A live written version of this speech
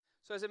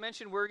So as I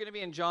mentioned, we're going to be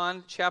in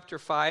John chapter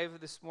 5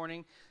 this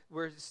morning.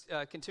 We're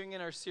continuing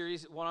in our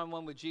series,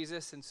 One-on-One with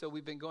Jesus. And so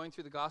we've been going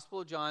through the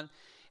Gospel of John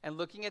and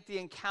looking at the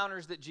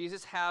encounters that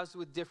Jesus has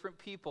with different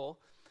people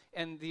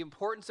and the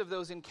importance of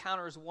those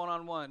encounters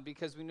one-on-one.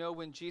 Because we know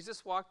when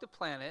Jesus walked the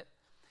planet,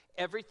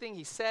 everything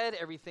he said,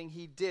 everything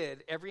he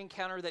did, every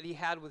encounter that he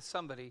had with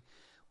somebody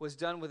was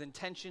done with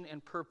intention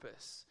and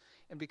purpose.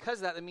 And because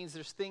of that, that means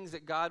there's things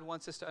that God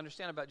wants us to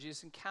understand about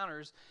Jesus'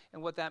 encounters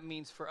and what that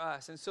means for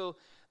us. And so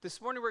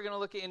this morning we're going to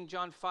look in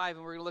John 5,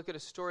 and we're going to look at a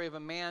story of a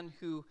man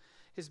who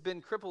has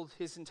been crippled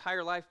his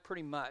entire life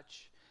pretty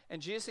much.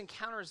 And Jesus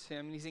encounters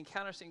him, and he's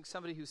encountering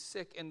somebody who's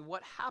sick. And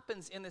what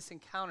happens in this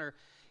encounter,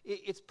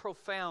 it's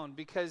profound,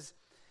 because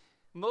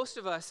most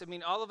of us,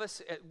 all of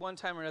us at one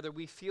time or another,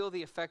 we feel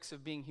the effects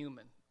of being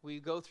human. We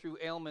go through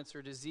ailments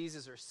or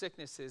diseases or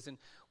sicknesses, and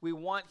we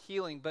want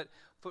healing. But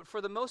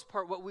for the most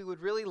part, what we would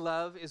really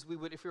love is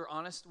if we were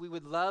honest, we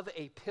would love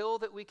a pill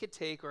that we could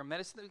take or a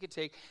medicine that we could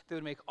take that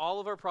would make all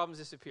of our problems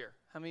disappear.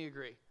 How many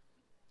agree?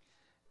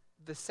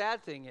 The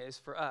sad thing is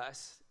for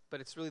us, but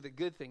it's really the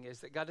good thing, is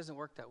that God doesn't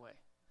work that way.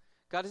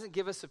 God doesn't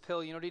give us a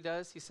pill. You know what he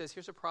does? He says,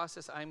 here's a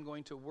process I'm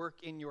going to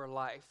work in your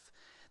life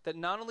that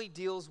not only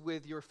deals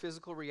with your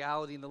physical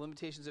reality and the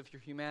limitations of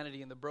your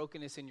humanity and the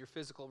brokenness in your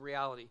physical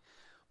reality,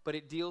 but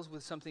it deals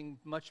with something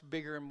much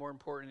bigger and more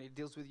important. It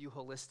deals with you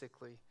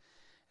holistically.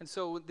 And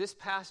so this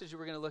passage that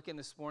we're going to look in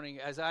this morning,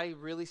 as I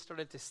really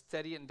started to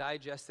study it and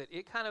digest it,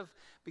 it kind of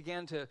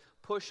began to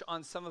push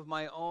on some of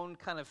my own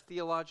kind of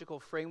theological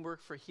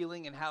framework for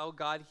healing and how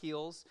God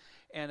heals.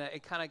 And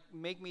it kind of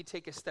made me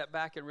take a step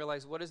back and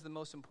realize what is the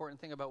most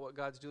important thing about what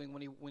God's doing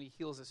when he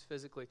heals us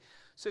physically.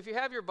 So if you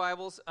have your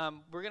Bibles,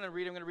 I'm going to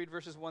read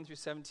verses 1 through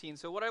 17.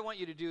 So what I want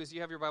you to do is you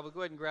have your Bible,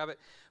 go ahead and grab it.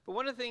 But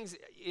one of the things,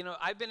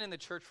 I've been in the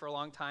church for a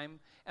long time,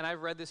 and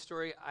I've read this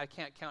story, I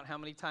can't count how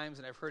many times,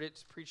 and I've heard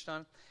it preached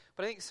on.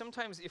 But I think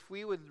sometimes if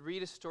we would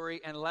read a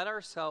story and let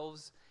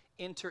ourselves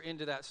enter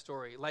into that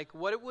story, like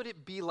what would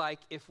it be like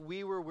if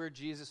we were where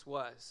Jesus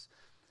was?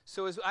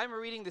 So as I'm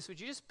reading this,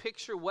 would you just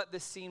picture what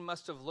this scene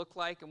must have looked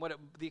like and what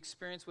the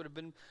experience would have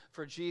been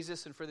for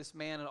Jesus and for this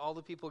man and all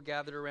the people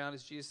gathered around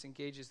as Jesus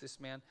engages this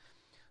man?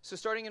 So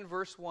starting in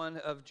verse 1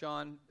 of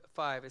John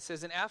 5, it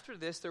says, "And after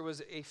this there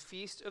was a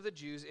feast of the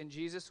Jews, and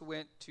Jesus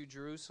went to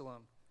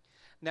Jerusalem.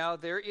 Now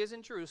there is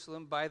in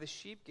Jerusalem by the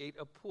sheep gate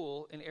a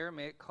pool in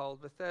Aramaic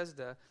called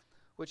Bethesda,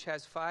 which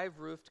has 5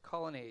 roofed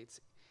colonnades.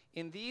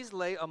 In these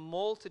lay a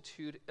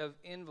multitude of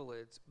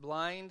invalids,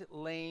 blind,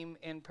 lame,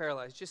 and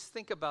paralyzed." Just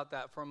think about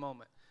that for a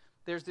moment.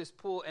 There's this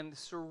pool, and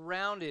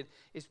surrounded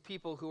is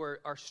people who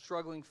are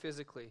struggling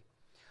physically.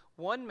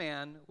 One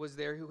man was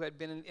there who had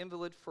been an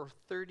invalid for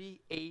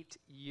 38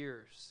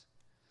 years.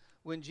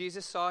 When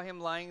Jesus saw him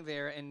lying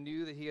there and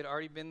knew that he had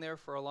already been there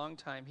for a long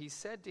time, he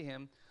said to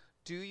him,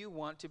 "Do you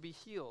want to be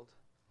healed?"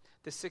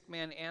 The sick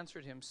man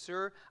answered him,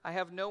 "Sir, I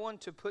have no one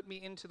to put me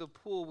into the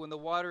pool when the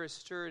water is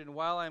stirred, and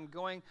while I am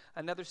going,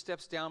 another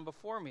steps down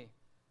before me."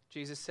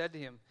 Jesus said to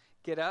him,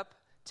 "Get up,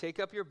 take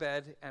up your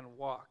bed, and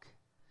walk."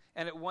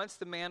 And at once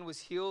the man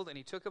was healed, and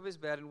he took up his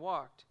bed and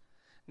walked.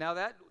 Now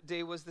that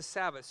day was the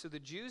Sabbath. So the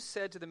Jews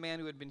said to the man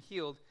who had been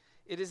healed,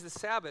 "It is the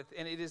Sabbath,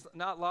 and it is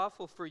not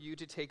lawful for you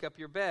to take up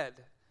your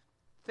bed."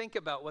 Think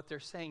about what they're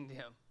saying to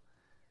him.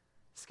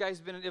 This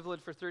guy's been an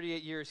invalid for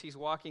 38 years. He's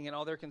walking, and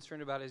all they're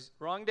concerned about is,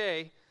 wrong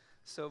day.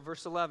 So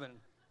verse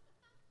 11,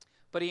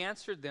 "But he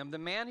answered them, 'The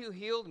man who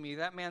healed me,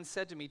 that man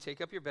said to me, take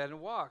up your bed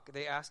and walk.'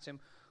 They asked him,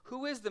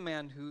 'Who is the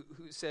man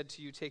who said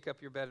to you, take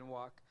up your bed and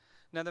walk?'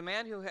 Now the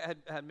man who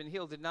had been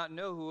healed did not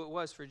know who it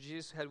was, for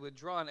Jesus had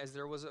withdrawn, as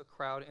there was a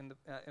crowd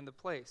in the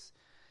place.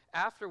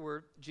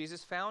 Afterward,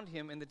 Jesus found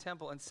him in the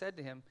temple and said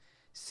to him,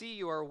 'See,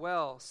 you are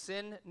well.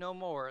 Sin no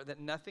more, that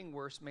nothing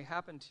worse may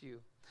happen to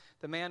you.'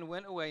 The man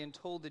went away and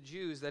told the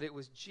Jews that it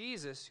was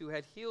Jesus who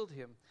had healed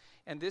him.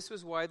 And this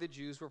was why the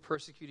Jews were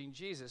persecuting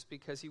Jesus,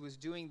 because he was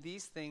doing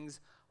these things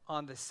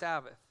on the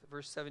Sabbath."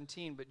 Verse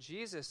 17, "But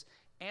Jesus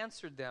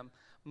answered them,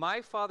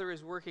 'My Father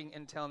is working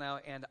until now,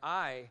 and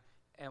I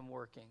am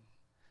working.'"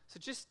 So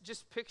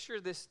just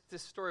picture this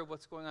story of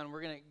what's going on.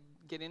 We're going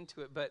to get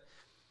into it. But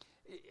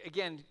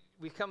again,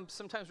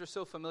 sometimes we're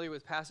so familiar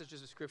with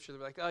passages of Scripture that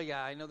we're like, oh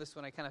yeah, I know this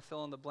one, I kind of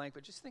fill in the blank.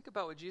 But just think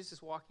about what Jesus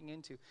is walking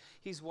into.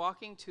 He's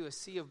walking to a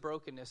sea of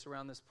brokenness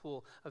around this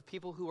pool of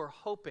people who are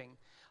hoping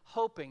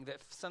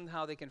that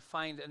somehow they can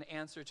find an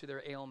answer to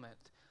their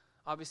ailment.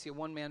 Obviously,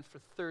 one man for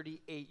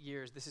 38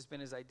 years, this has been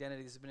his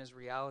identity, this has been his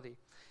reality.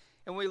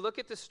 And when we look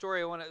at this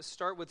story, I want to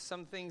start with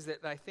some things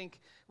that I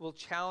think will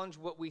challenge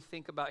what we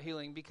think about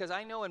healing. Because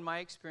I know in my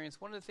experience,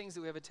 one of the things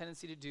that we have a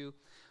tendency to do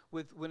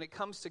when it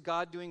comes to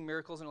God doing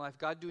miracles in our life,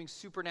 God doing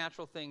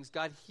supernatural things,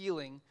 God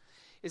healing,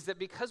 is that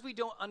because we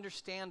don't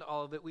understand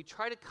all of it, we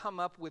try to come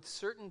up with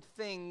certain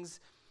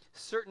things,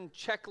 certain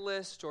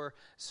checklist or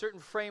certain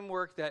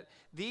framework that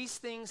these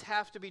things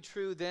have to be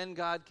true, then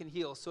God can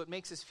heal. So it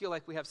makes us feel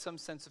like we have some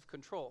sense of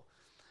control.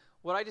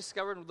 What I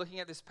discovered when looking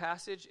at this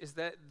passage is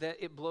that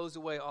it blows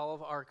away all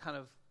of our kind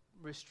of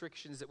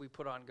restrictions that we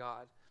put on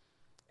God.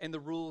 and the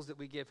rules that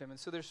we give him. And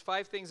so there's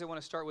 5 things I want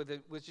to start with,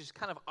 which is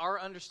kind of our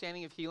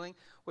understanding of healing,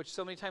 which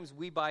so many times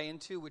we buy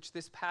into, which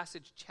this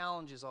passage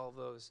challenges all of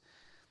those.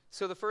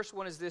 So the first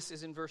one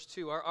is in verse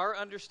 2. Our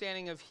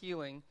understanding of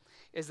healing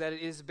is that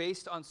it is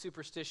based on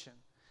superstition.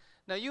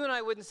 Now, you and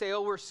I wouldn't say,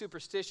 we're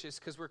superstitious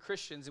because we're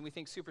Christians and we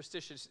think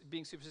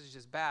being superstitious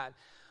is bad.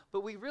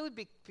 But we really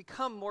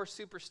become more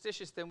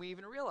superstitious than we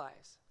even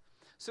realize.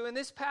 So in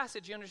this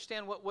passage, you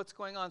understand what's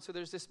going on. So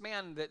there's this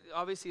man that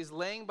obviously is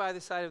laying by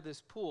the side of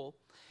this pool.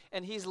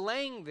 And he's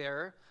laying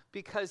there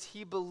because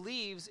he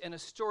believes in a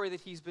story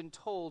that he's been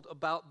told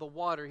about the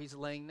water he's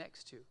laying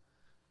next to.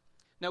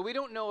 Now, we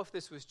don't know if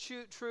this was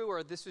true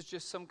or this was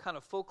just some kind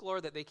of folklore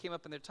that they came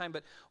up in their time,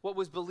 but what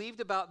was believed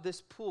about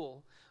this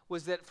pool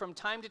was that from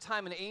time to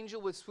time an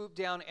angel would swoop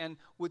down and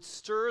would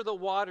stir the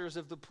waters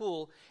of the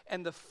pool,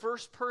 and the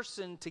first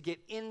person to get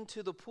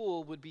into the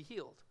pool would be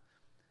healed.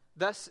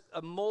 Thus,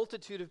 a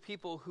multitude of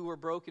people who were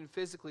broken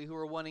physically, who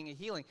were wanting a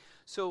healing.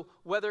 So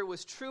whether it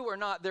was true or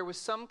not, there was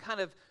some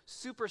kind of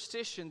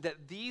superstition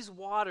that these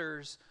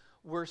waters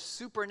were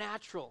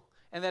supernatural,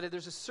 and that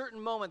there's a certain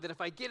moment that if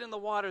I get in the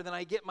water, then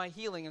I get my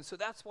healing. And so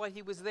that's why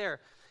he was there.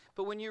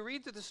 But when you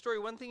read through the story,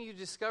 one thing you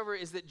discover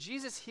is that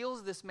Jesus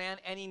heals this man,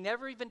 and he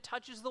never even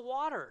touches the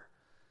water.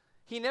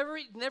 He never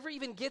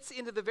even gets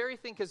into the very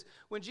thing, because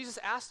when Jesus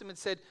asked him and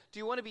said, do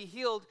you want to be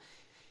healed?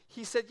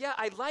 He said, yeah,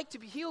 I'd like to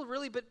be healed,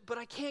 really, but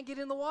I can't get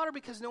in the water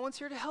because no one's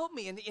here to help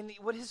me. And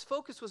what his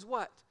focus was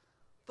what?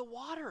 The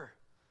water.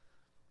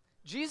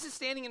 Jesus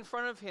standing in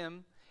front of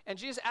him, and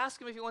Jesus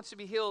asked him if he wants to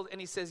be healed, and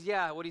he says,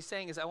 yeah, what he's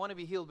saying is, I want to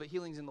be healed, but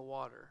healing's in the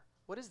water.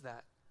 What is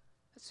that?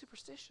 That's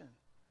superstition.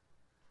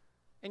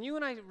 And you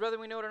and I, whether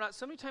we know it or not,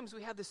 so many times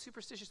we have this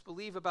superstitious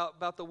belief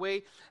about the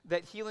way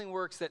that healing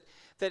works, that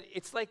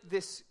it's like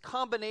this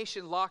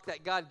combination lock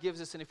that God gives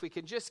us, and if we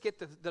can just get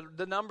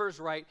the numbers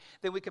right,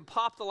 then we can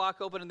pop the lock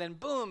open, and then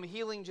boom,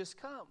 healing just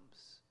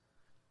comes.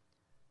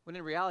 When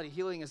in reality,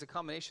 healing is a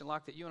combination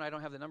lock that you and I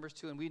don't have the numbers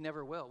to, and we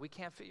never will. We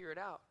can't figure it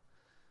out.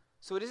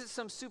 So it isn't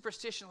some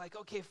superstition like,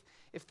 okay,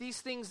 if these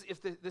things,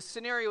 if the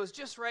scenario is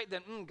just right,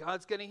 then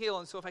God's going to heal.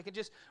 And so if I can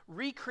just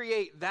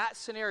recreate that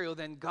scenario,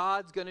 then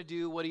God's going to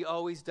do what he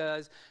always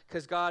does,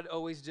 because God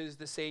always does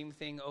the same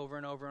thing over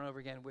and over and over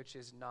again, which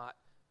is not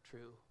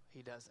true.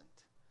 He doesn't.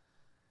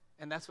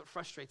 And that's what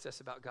frustrates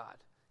us about God.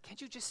 Can't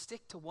you just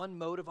stick to one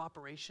mode of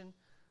operation?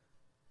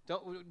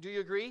 Do you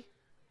agree?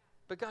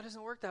 But God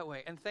doesn't work that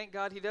way. And thank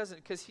God he doesn't,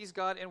 because he's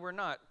God and we're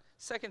not.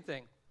 Second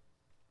thing,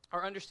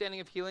 our understanding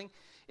of healing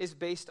is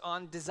based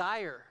on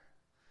desire.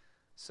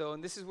 So,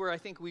 and this is where I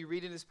think we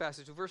read in this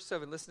passage. Verse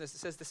 7, listen to this. It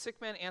says, the sick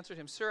man answered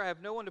him, Sir, I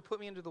have no one to put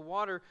me into the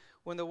water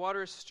when the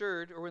water is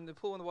stirred, or in the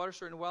pool when the water is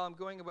stirred, and while I'm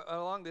going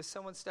along this,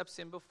 someone steps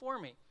in before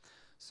me.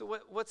 So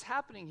what's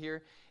happening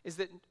here is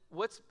that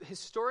what's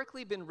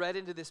historically been read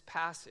into this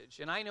passage,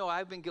 and I know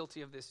I've been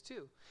guilty of this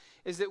too,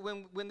 is that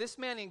when this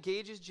man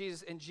engages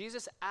Jesus, and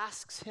Jesus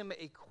asks him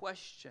a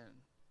question,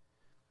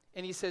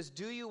 and he says,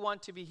 do you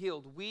want to be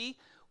healed? We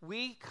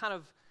kind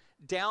of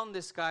down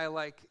this guy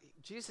like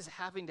Jesus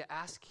having to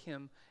ask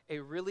him a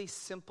really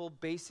simple,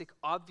 basic,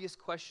 obvious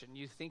question.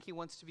 You think he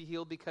wants to be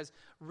healed because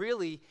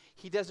really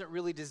he doesn't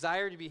really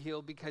desire to be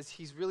healed because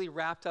he's really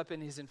wrapped up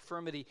in his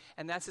infirmity,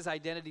 and that's his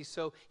identity.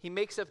 So he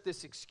makes up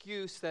this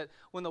excuse that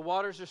when the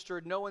waters are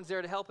stirred, no one's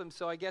there to help him,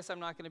 so I guess I'm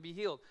not going to be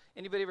healed.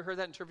 Anybody ever heard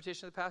that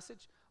interpretation of the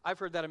passage? I've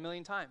heard that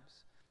 1,000,000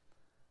 times.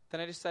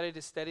 Then I decided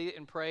to study it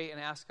and pray and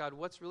ask God,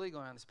 what's really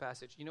going on in this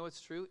passage? You know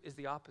what's true? Is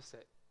the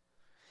opposite.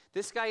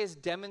 This guy has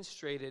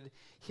demonstrated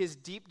his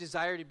deep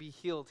desire to be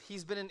healed.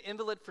 He's been an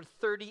invalid for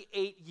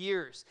 38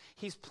 years.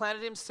 He's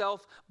planted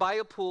himself by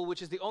a pool,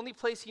 which is the only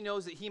place he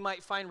knows that he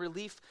might find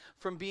relief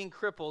from being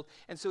crippled.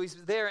 And so he's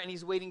there, and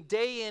he's waiting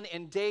day in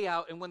and day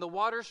out. And when the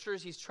water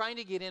stirs, he's trying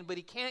to get in, but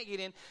he can't get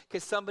in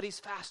because somebody's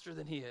faster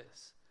than he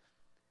is.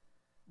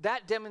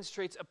 That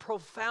demonstrates a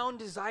profound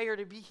desire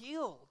to be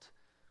healed.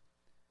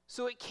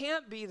 So it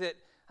can't be that,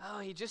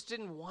 he just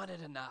didn't want it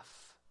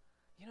enough.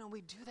 You know, we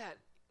do that.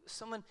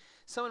 Someone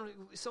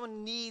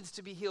needs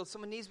to be healed.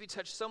 Someone needs to be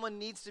touched. Someone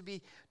needs to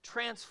be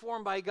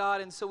transformed by God.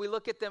 And so we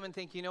look at them and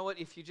think, you know what,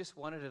 if you just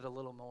wanted it a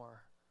little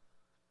more.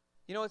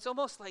 You know, it's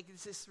almost like,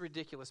 this is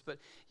ridiculous, but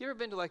you ever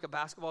been to like a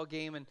basketball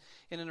game and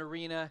in an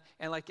arena,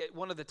 and like at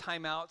one of the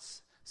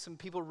timeouts, some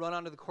people run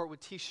onto the court with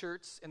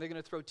T-shirts, and they're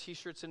going to throw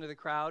T-shirts into the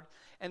crowd.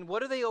 And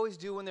what do they always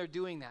do when they're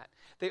doing that?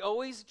 They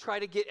always try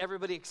to get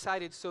everybody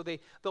excited, so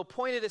they'll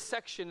point at a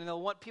section, and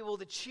they'll want people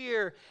to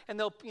cheer, and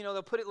they'll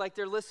put it like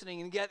they're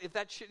listening. And get if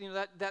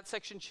that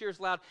section cheers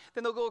loud,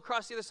 then they'll go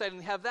across the other side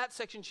and have that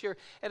section cheer.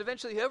 And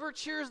eventually, whoever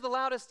cheers the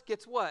loudest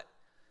gets what?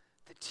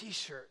 The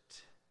T-shirt.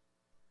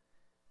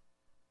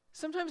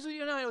 Sometimes I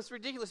know it's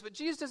ridiculous, but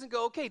Jesus doesn't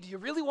go, okay, do you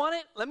really want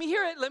it? Let me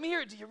hear it. Let me hear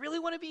it. Do you really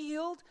want to be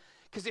healed?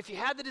 Because if you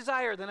had the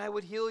desire, then I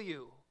would heal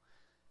you.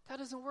 God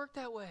doesn't work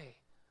that way.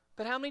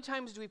 But how many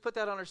times do we put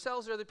that on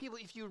ourselves or other people?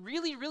 If you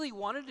really, really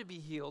wanted to be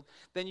healed,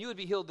 then you would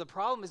be healed. The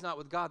problem is not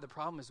with God. The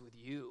problem is with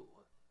you.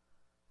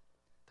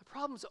 The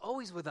problem's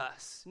always with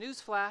us.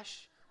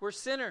 Newsflash, we're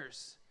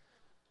sinners.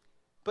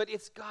 But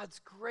it's God's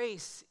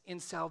grace in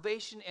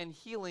salvation and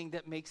healing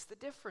that makes the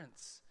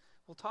difference.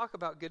 We'll talk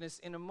about goodness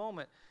in a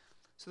moment.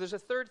 So there's a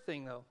third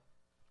thing, though.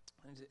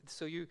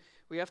 So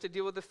we have to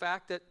deal with the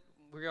fact that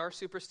we are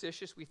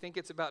superstitious. We think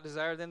it's about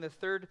desire. Then the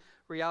third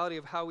reality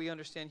of how we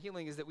understand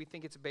healing is that we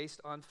think it's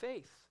based on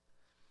faith.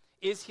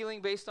 Is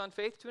healing based on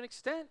faith? To an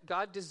extent.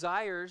 God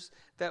desires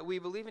that we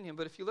believe in him.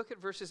 But if you look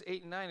at verses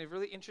 8 and 9, a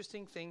really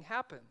interesting thing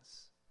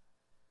happens.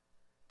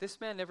 This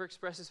man never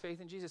expresses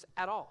faith in Jesus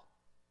at all.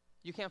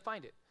 You can't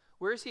find it.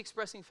 Where is he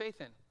expressing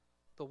faith in?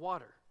 The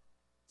water.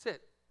 That's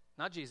it.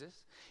 Not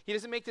Jesus. He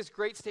doesn't make this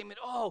great statement,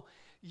 oh,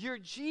 you're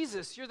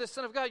Jesus. You're the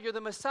Son of God. You're the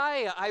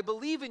Messiah. I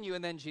believe in you.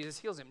 And then Jesus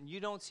heals him.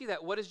 You don't see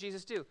that. What does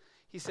Jesus do?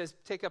 He says,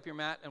 take up your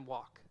mat and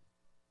walk.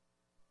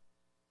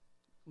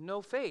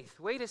 No faith.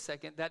 Wait a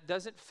second. That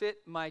doesn't fit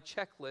my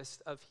checklist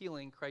of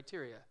healing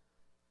criteria.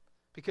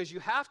 Because you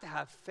have to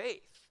have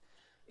faith.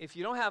 If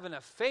you don't have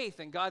enough faith,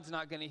 then God's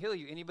not going to heal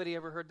you. Anybody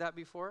ever heard that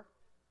before?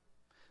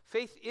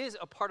 Faith is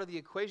a part of the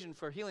equation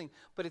for healing,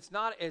 but it's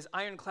not as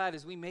ironclad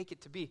as we make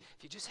it to be.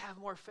 If you just have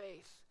more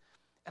faith.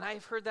 And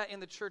I've heard that in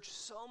the church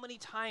so many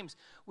times.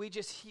 We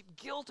just heap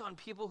guilt on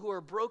people who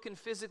are broken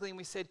physically, and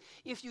we said,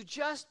 if you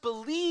just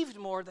believed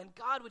more, then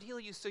God would heal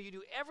you. So you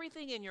do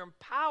everything in your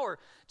power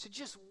to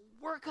just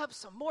work up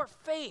some more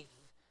faith.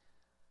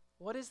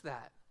 What is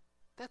that?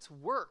 That's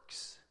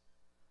works.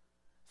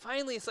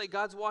 Finally, it's like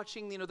God's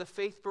watching, the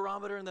faith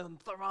barometer, and the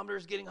thermometer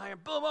is getting higher.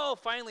 Boom, oh,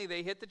 finally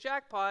they hit the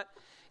jackpot.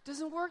 It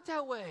doesn't work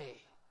that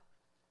way.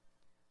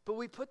 But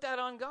we put that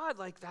on God,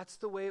 like that's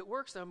the way it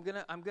works. I'm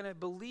gonna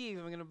believe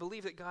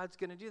that God's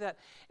gonna do that.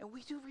 And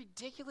we do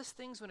ridiculous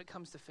things when it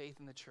comes to faith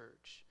in the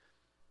church.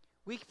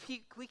 We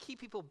keep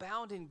people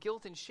bound in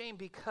guilt and shame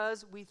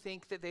because we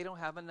think that they don't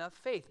have enough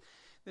faith.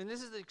 And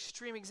this is the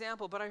extreme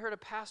example, but I heard a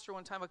pastor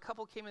one time, a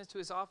couple came into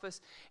his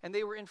office and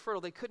they were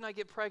infertile. They could not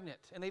get pregnant,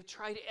 and they've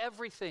tried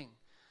everything.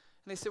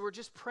 And they said, we're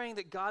just praying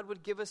that God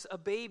would give us a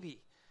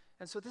baby.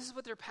 And so this is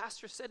what their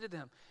pastor said to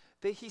them.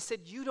 He said,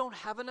 you don't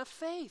have enough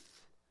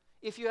faith.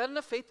 If you had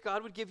enough faith,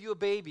 God would give you a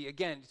baby.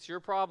 Again, it's your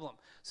problem.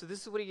 So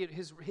this is what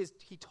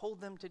he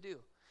told them to do.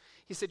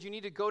 He said, you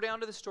need to go down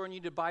to the store and you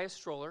need to buy a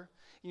stroller.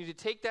 You need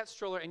to take that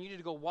stroller and you need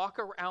to go walk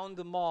around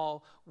the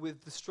mall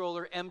with the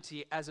stroller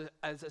empty as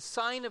a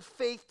sign of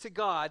faith to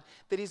God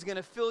that he's going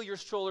to fill your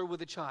stroller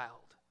with a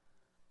child.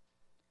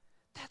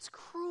 That's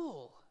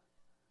cruel.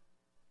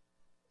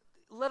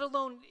 Let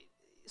alone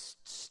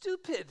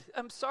stupid.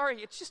 I'm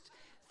sorry. It's just,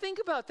 think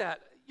about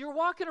that. You're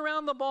walking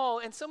around the mall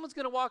and someone's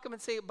going to walk up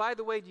and say, by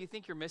the way, do you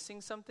think you're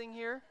missing something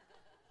here?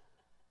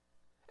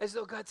 As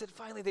though God said,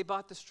 finally, they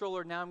bought the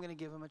stroller. Now I'm going to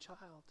give them a child.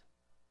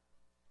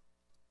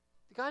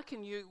 God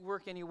can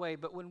work any way,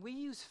 but when we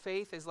use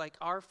faith as like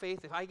our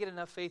faith, if I get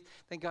enough faith,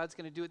 then God's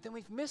going to do it, then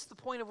we've missed the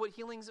point of what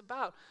healing's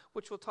about,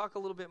 which we'll talk a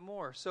little bit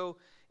more. So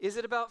is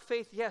it about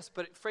faith? Yes,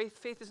 but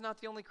faith is not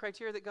the only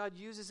criteria that God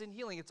uses in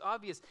healing. It's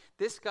obvious.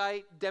 This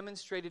guy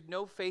demonstrated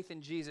no faith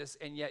in Jesus,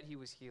 and yet he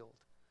was healed.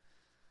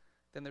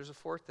 Then there's a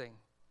fourth thing,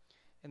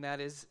 and that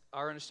is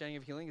our understanding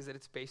of healing is that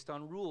it's based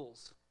on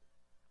rules.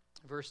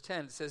 Verse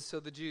 10, it says, so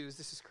the Jews,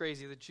 this is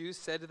crazy, the Jews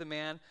said to the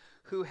man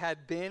who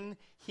had been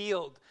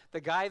healed,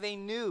 the guy they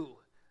knew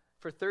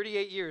for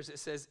 38 years, it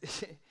says,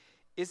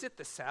 is it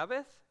the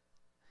Sabbath?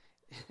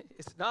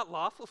 Is it not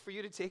lawful for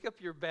you to take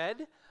up your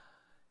bed?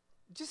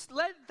 Just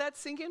let that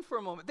sink in for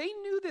a moment. They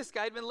knew this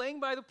guy had been laying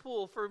by the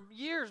pool for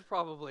years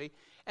probably,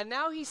 and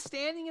now he's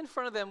standing in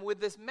front of them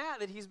with this mat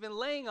that he's been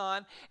laying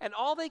on, and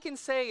all they can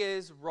say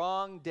is,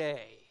 wrong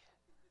day.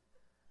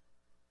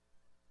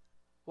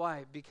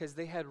 Why? Because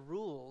they had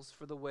rules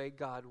for the way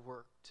God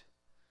worked.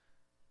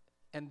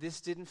 And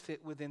this didn't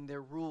fit within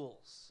their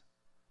rules.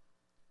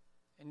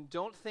 And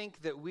don't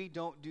think that we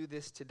don't do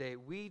this today.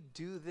 We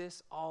do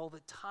this all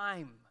the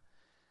time.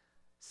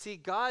 See,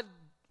 God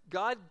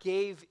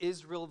gave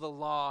Israel the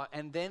law,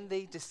 and then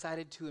they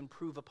decided to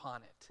improve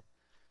upon it.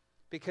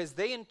 Because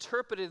they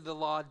interpreted the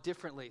law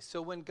differently.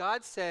 So when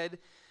God said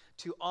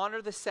to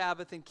honor the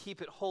Sabbath and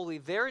keep it holy,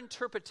 their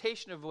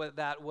interpretation of what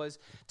that was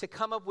to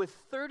come up with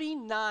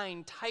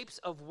 39 types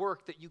of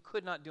work that you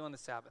could not do on the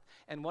Sabbath.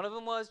 And one of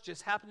them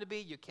just happened to be,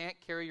 you can't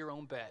carry your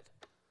own bed.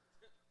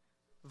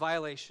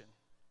 Violation.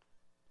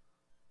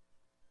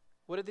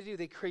 What did they do?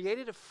 They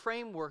created a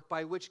framework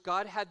by which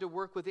God had to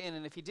work within,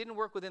 and if he didn't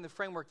work within the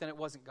framework, then it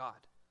wasn't God.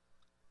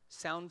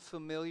 Sound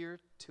familiar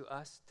to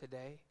us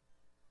today?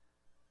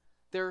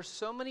 There are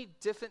so many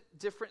different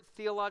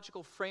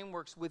theological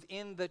frameworks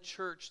within the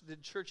church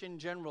in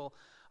general,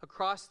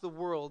 across the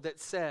world, that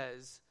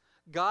says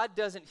God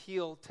doesn't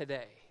heal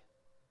today.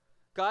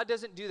 God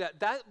doesn't do that.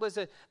 That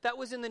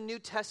was in the New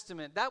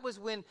Testament. That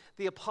was when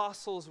the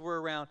apostles were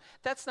around.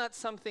 That's not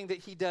something that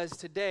he does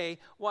today.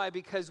 Why?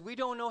 Because we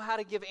don't know how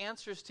to give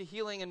answers to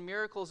healing and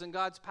miracles and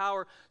God's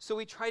power, so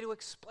we try to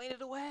explain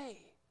it away.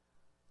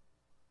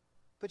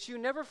 But you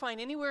never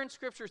find anywhere in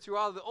Scripture through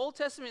all of the Old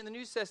Testament and the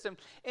New Testament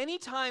any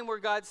time where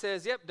God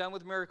says, yep, done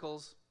with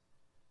miracles.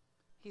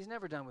 He's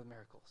never done with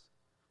miracles.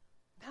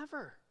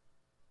 Never.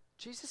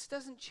 Jesus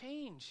doesn't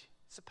change.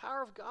 It's the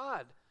power of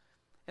God.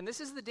 And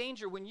this is the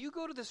danger. When you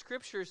go to the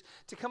scriptures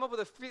to come up with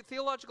a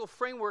theological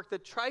framework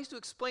that tries to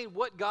explain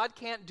what God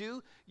can't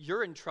do,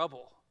 you're in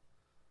trouble.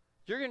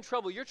 You're in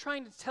trouble. You're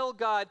trying to tell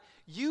God,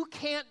 you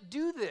can't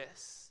do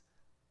this.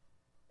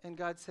 And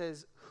God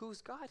says,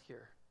 who's God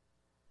here?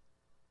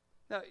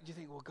 Now, you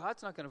think, well,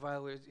 God's not going to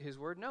violate his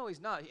word. No,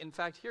 he's not. In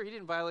fact, here, he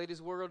didn't violate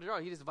his word at all.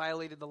 He just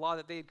violated the law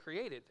that they had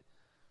created.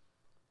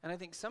 And I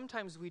think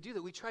sometimes we do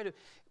that. We try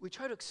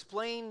to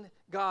explain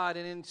God,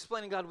 and in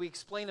explaining God, we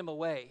explain him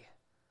away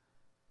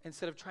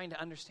instead of trying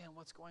to understand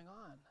what's going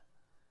on.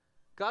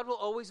 God will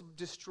always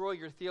destroy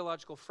your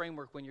theological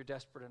framework when you're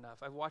desperate enough.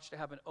 I've watched it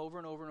happen over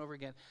and over and over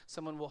again.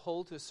 Someone will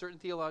hold to a certain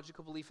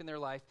theological belief in their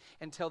life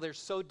until they're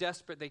so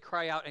desperate they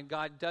cry out and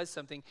God does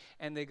something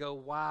and they go,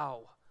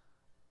 wow,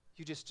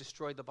 you just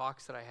destroyed the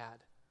box that I had.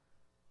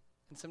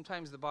 And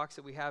sometimes the box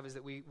that we have is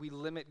that we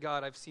limit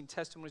God. I've seen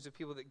testimonies of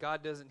people that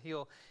God doesn't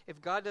heal.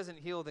 If God doesn't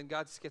heal, then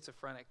God's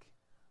schizophrenic.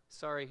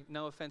 Sorry,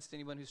 no offense to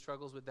anyone who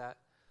struggles with that.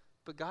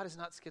 But God is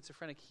not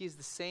schizophrenic. He is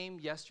the same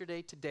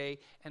yesterday, today,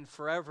 and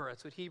forever.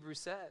 That's what Hebrews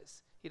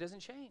says. He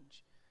doesn't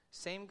change.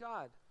 Same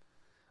God.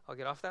 I'll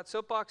get off that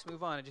soapbox,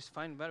 move on, and just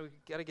find better.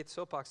 We've got to get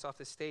soapbox off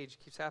this stage.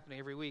 It keeps happening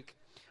every week.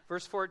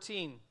 Verse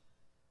 14.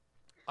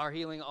 Our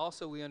healing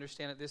also, we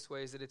understand it this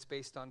way, is that it's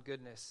based on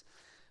goodness.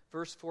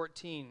 Verse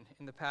 14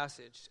 in the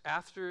passage.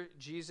 After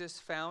Jesus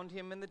found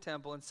him in the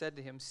temple and said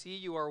to him, see,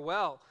 you are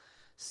well.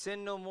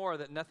 Sin no more,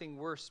 that nothing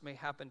worse may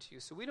happen to you.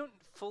 So we don't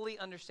fully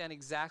understand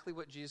exactly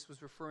what Jesus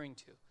was referring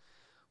to.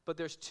 But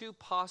there's two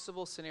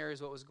possible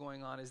scenarios what was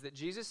going on. Is that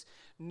Jesus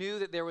knew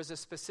that there was a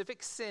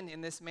specific sin in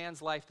this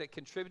man's life that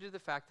contributed to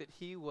the fact that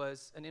he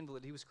was an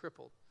invalid. He was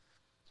crippled.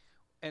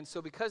 And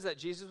so because of that,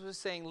 Jesus was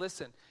saying,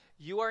 listen,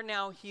 you are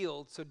now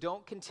healed, so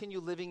don't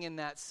continue living in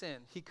that sin.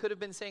 He could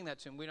have been saying that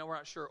to him. We're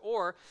not sure.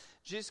 Or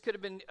Jesus could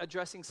have been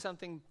addressing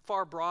something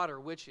far broader,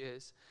 which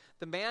is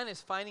the man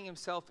is finding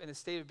himself in a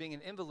state of being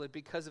an invalid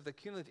because of the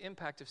cumulative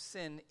impact of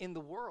sin in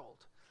the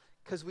world.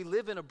 Because we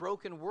live in a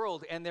broken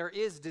world, and there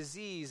is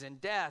disease and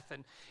death,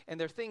 and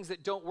there are things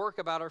that don't work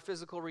about our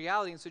physical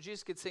reality. And so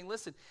Jesus could say,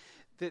 listen,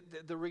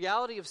 the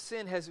reality of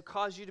sin has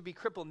caused you to be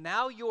crippled.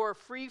 Now you're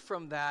free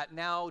from that.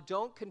 Now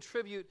don't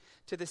contribute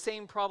to the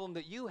same problem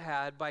that you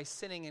had by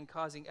sinning and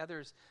causing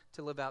others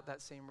to live out that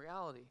same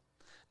reality.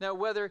 Now,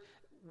 whether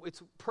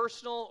it's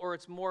personal or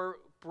it's more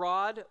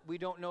broad, we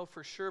don't know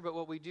for sure, but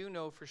what we do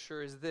know for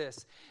sure is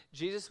this.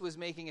 Jesus was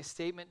making a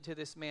statement to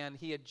this man.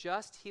 He had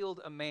just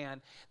healed a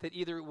man that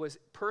either was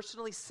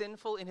personally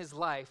sinful in his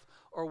life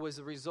or was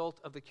a result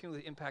of the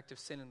cumulative impact of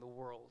sin in the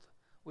world,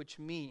 which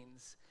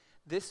means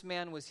this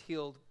man was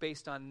healed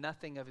based on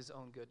nothing of his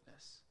own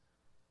goodness.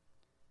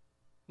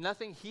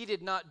 Nothing. He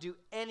did not do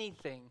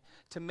anything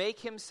to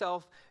make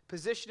himself,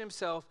 position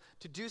himself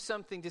to do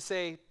something to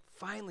say,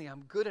 finally,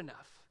 I'm good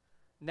enough.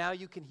 Now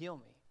you can heal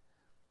me.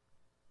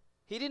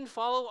 He didn't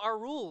follow our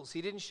rules.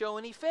 He didn't show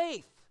any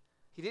faith.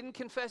 He didn't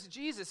confess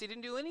Jesus. He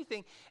didn't do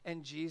anything.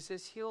 And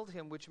Jesus healed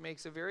him, which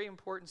makes a very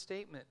important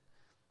statement.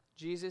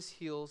 Jesus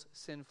heals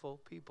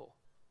sinful people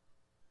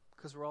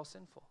because we're all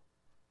sinful.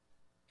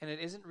 And it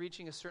isn't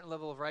reaching a certain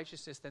level of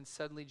righteousness, then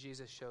suddenly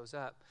Jesus shows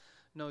up.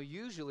 No,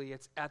 usually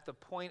it's at the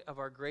point of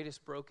our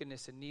greatest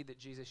brokenness and need that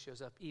Jesus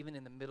shows up, even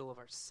in the middle of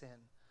our sin.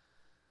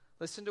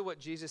 Listen to what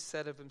Jesus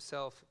said of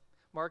himself.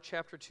 Mark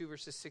chapter 2,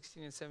 verses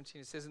 16 and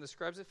 17. It says, and the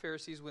scribes and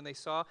Pharisees, when they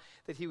saw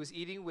that he was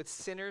eating with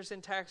sinners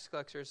and tax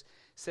collectors,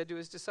 said to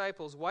his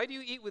disciples, why do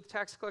you eat with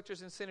tax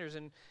collectors and sinners?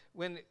 And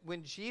when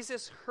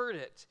Jesus heard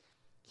it,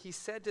 he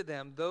said to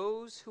them,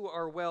 those who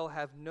are well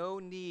have no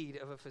need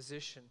of a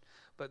physician,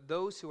 but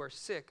those who are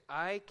sick.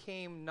 I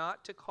came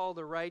not to call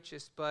the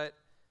righteous, but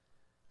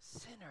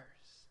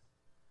sinners.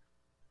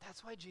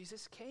 That's why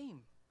Jesus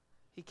came.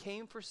 He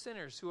came for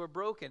sinners who are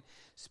broken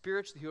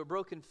spiritually, who are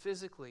broken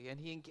physically, and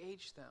he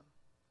engaged them.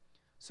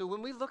 So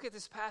when we look at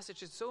this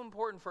passage, it's so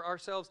important for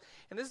ourselves,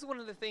 and this is one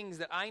of the things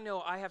that I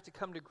know I have to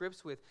come to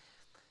grips with.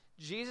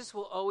 Jesus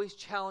will always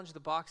challenge the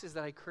boxes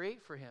that I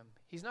create for him.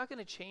 He's not going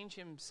to change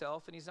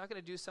himself, and he's not going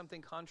to do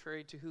something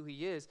contrary to who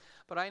he is,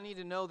 but I need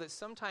to know that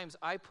sometimes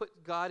I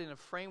put God in a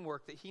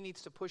framework that he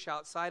needs to push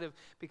outside of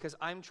because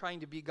I'm trying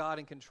to be God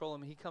and control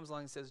him, and he comes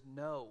along and says,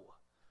 no,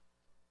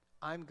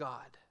 I'm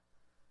God.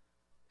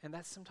 And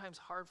that's sometimes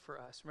hard for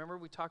us. Remember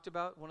we talked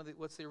about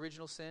what's the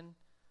original sin?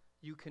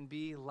 You can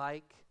be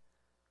like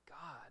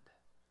God.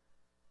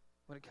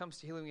 When it comes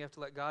to healing, we have to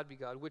let God be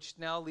God, which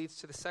now leads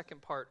to the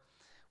second part,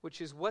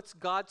 which is what's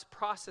God's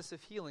process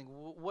of healing?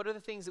 What are the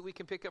things that we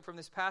can pick up from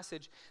this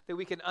passage that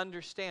we can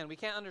understand? We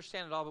can't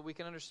understand it all, but we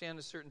can understand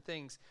the certain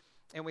things,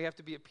 and we have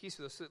to be at peace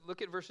with those. So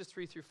look at verses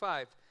 3 through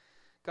 5.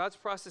 God's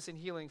process in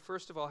healing,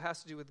 first of all,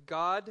 has to do with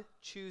God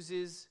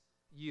chooses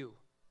you.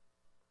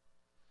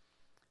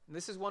 And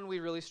this is one we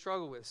really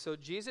struggle with. So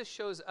Jesus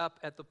shows up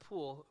at the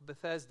pool of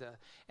Bethesda,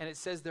 and it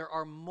says there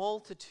are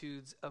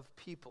multitudes of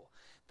people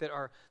that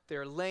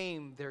they're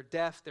lame, they're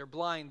deaf, they're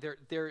blind,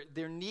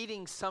 they're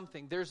needing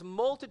something. There's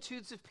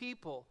multitudes of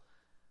people.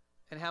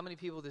 And how many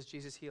people does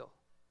Jesus heal?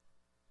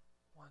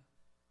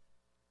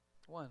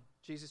 One.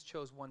 Jesus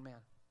chose one man.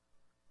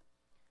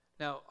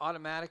 Now,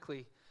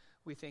 automatically,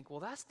 we think, well,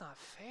 that's not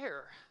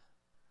fair.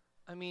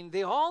 I mean,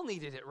 they all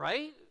needed it,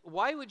 right?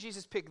 Why would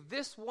Jesus pick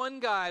this one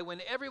guy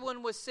when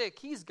everyone was sick?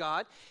 He's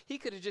God. He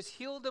could have just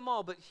healed them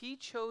all, but he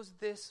chose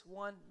this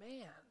one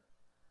man.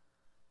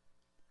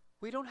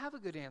 We don't have a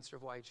good answer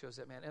of why he chose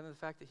that man, and the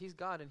fact that he's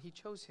God and he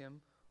chose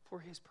him for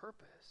his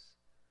purpose.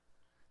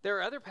 There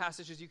are other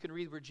passages you can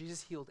read where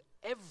Jesus healed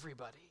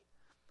everybody.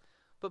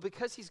 But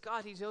because he's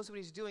God, he knows what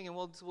he's doing, and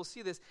we'll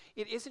see this.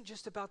 It isn't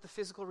just about the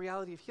physical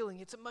reality of healing.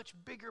 It's a much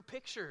bigger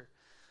picture.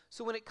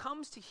 So when it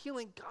comes to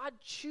healing, God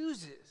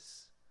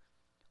chooses.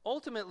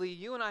 Ultimately,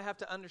 you and I have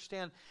to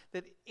understand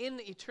that in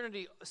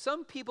eternity,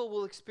 some people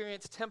will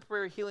experience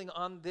temporary healing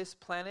on this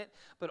planet,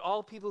 but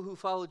all people who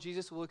follow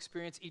Jesus will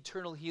experience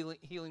eternal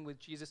healing with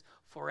Jesus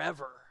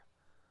forever.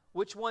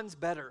 Which one's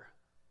better?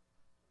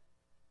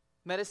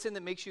 Medicine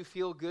that makes you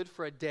feel good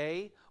for a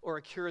day, or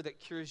a cure that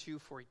cures you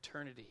for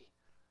eternity?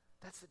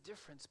 That's the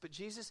difference. But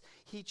Jesus,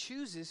 he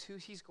chooses who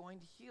he's going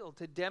to heal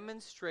to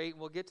demonstrate,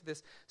 we'll get to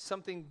this,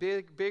 something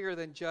bigger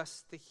than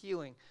just the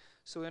healing.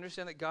 So we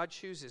understand that God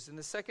chooses. And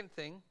the second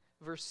thing,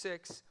 verse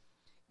 6,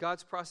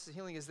 God's process of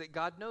healing is that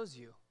God knows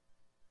you.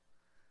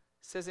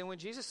 It says, and when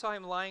Jesus saw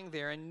him lying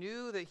there and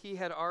knew that he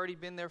had already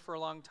been there for a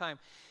long time.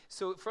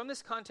 So from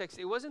this context,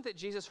 it wasn't that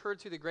Jesus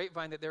heard through the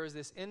grapevine that there was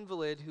this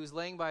invalid who's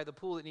laying by the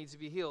pool that needs to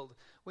be healed.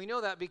 We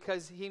know that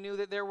because he knew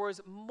that there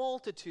was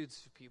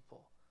multitudes of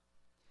people.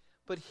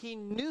 But he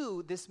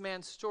knew this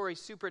man's story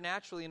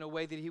supernaturally in a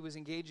way that he was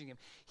engaging him.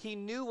 He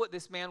knew what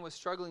this man was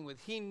struggling with.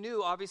 He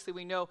knew, obviously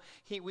we knew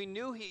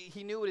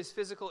what his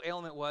physical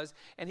ailment was,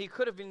 and he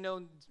could have been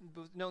known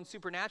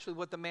supernaturally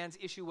what the man's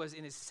issue was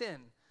in his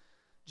sin.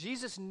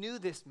 Jesus knew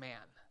this man.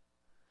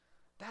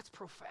 That's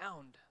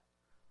profound.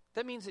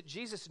 That means that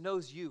Jesus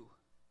knows you.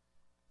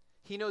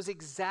 He knows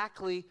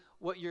exactly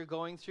what you're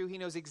going through. He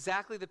knows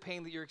exactly the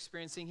pain that you're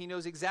experiencing. He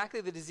knows exactly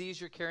the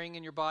disease you're carrying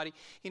in your body.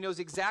 He knows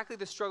exactly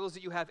the struggles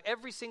that you have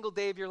every single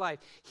day of your life.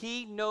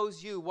 He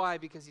knows you. Why?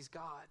 Because he's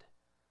God.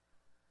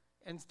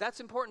 And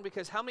that's important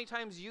because how many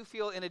times you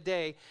feel in a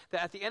day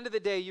that at the end of the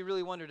day you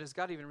really wonder, does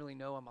God even really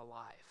know I'm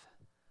alive?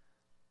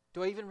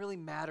 Do I even really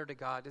matter to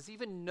God? Does he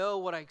even know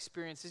what I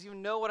experience? Does he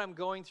even know what I'm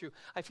going through?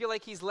 I feel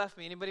like he's left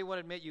me. Anybody want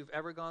to admit you've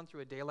ever gone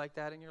through a day like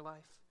that in your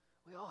life?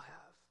 We all have.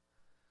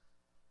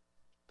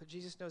 But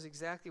Jesus knows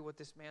exactly what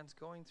this man's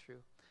going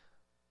through.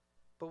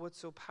 But what's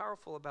so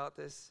powerful about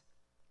this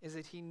is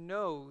that he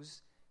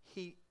knows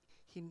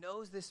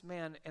this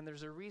man, and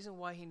there's a reason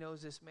why he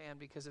knows this man,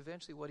 because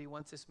eventually what he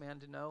wants this man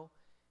to know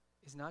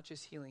is not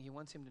just healing. He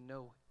wants him to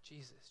know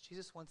Jesus.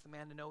 Jesus wants the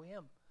man to know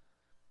him.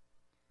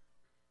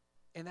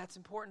 And that's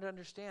important to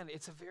understand.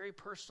 It's a very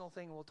personal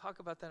thing, and we'll talk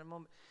about that in a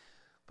moment.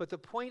 But the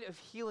point of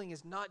healing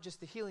is not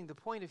just the healing. The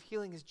point of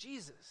healing is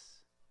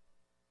Jesus.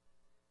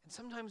 And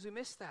sometimes we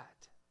miss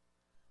that.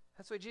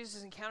 That's why Jesus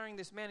is encountering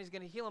this man. He's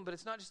going to heal him, but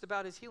it's not just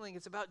about his healing.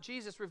 It's about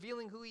Jesus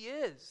revealing who he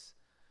is.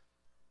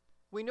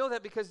 We know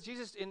that because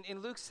Jesus,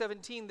 in Luke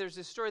 17, there's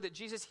this story that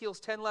Jesus heals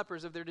 10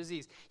 lepers of their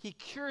disease. He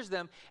cures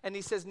them, and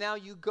he says, now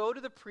you go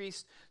to the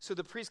priest so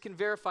the priest can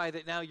verify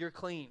that now you're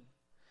clean.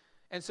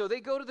 And so they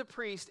go to the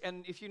priest,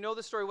 and if you know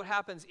the story, what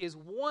happens is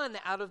 1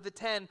 out of the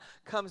 10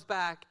 comes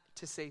back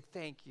to say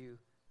thank you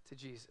to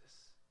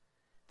Jesus.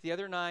 The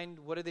other 9,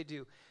 what did they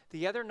do?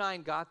 The other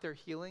 9 got their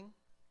healing.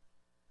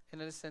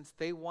 And in a sense,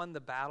 they won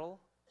the battle,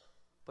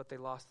 but they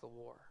lost the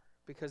war.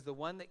 Because the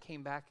one that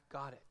came back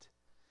got it.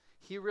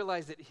 He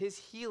realized that his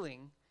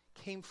healing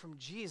came from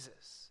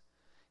Jesus.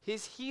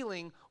 His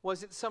healing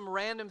wasn't some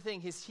random thing.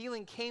 His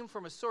healing came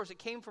from a source. It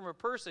came from a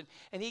person,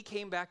 and he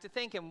came back to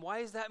thank him. Why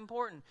is that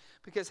important?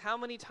 Because how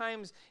many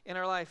times in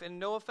our life, and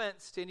no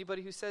offense to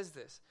anybody who says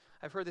this,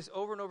 I've heard this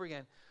over and over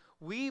again,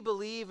 we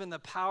believe in the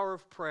power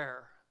of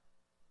prayer.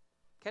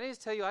 Can I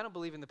just tell you, I don't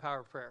believe in the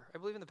power of prayer. I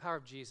believe in the power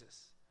of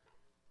Jesus.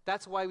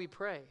 That's why we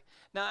pray.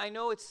 Now, I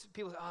know it's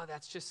people say, oh,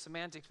 that's just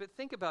semantics, but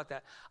think about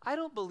that. I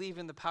don't believe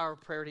in the power of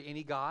prayer to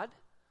any God.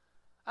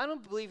 I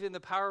don't believe in the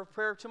power of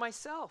prayer to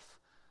myself.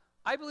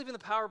 I believe in the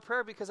power of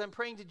prayer because I'm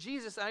praying to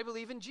Jesus, and I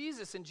believe in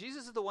Jesus, and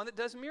Jesus is the one that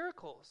does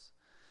miracles.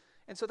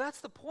 And so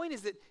that's the point,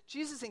 is that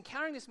Jesus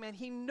encountering this man,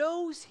 he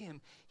knows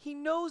him. He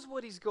knows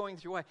what he's going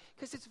through. Why?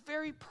 Because it's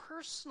very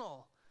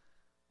personal.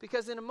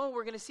 Because in a moment,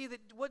 we're going to see that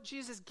what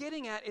Jesus is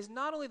getting at is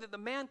not only that the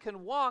man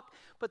can walk,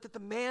 but that the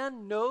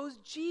man knows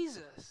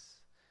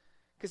Jesus.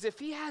 Because if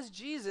he has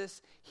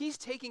Jesus, he's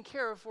taken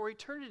care of for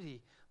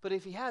eternity. But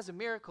if he has a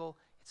miracle,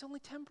 it's only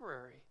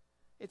temporary.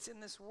 It's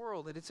in this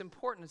world, and it's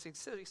important,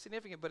 it's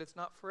significant, but it's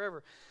not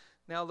forever.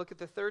 Now look at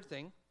the third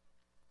thing,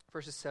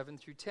 verses 7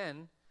 through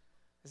 10.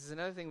 This is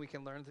another thing we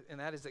can learn,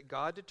 and that is that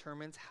God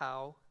determines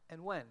how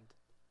and when.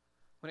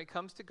 When it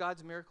comes to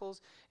God's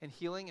miracles and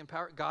healing and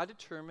power, God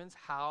determines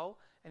how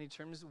and he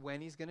determines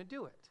when he's going to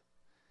do it.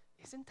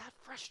 Isn't that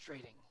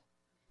frustrating?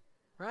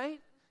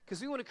 Right?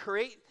 Because we want to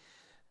create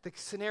the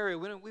scenario.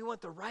 We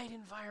want the right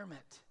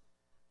environment.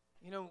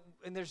 You know,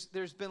 and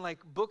there's been like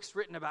books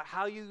written about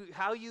how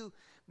you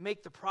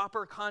make the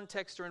proper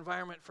context or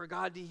environment for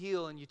God to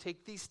heal, and you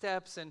take these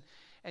steps, and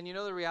you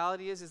know the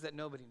reality is that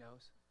nobody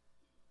knows.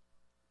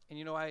 And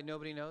you know why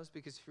nobody knows?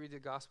 Because if you read the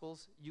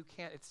Gospels, you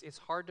can't, it's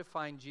hard to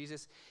find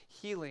Jesus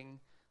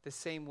healing the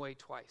same way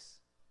twice.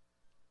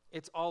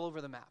 It's all over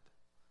the map.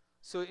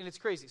 So, and it's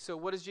crazy. So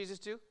what does Jesus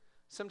do?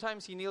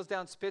 Sometimes he kneels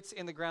down, spits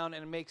in the ground,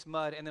 and makes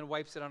mud, and then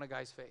wipes it on a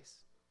guy's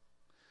face.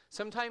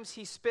 Sometimes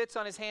he spits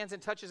on his hands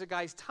and touches a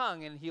guy's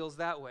tongue and heals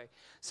that way.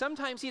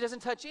 Sometimes he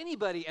doesn't touch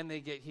anybody and they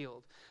get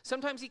healed.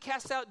 Sometimes he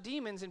casts out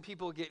demons and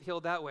people get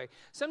healed that way.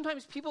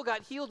 Sometimes people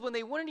got healed when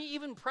they weren't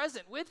even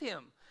present with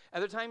him.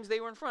 Other times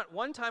they were in front.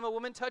 One time a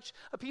woman touched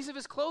a piece of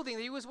his clothing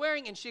that he was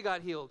wearing and she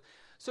got healed.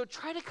 So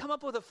try to come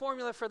up with a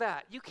formula for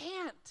that. You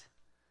can't.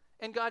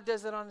 And God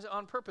does that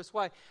on purpose.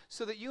 Why?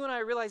 So that you and I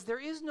realize there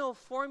is no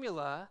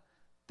formula.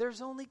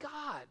 There's only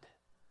God.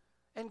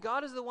 And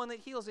God is the one that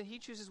heals, and he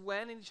chooses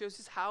when and he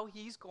chooses how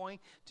he's going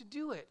to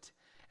do it.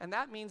 And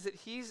that means that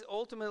he's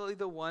ultimately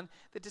the one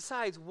that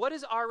decides what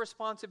is our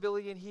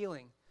responsibility in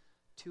healing?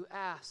 To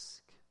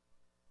ask.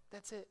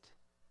 That's it.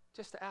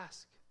 Just to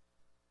ask.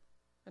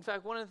 In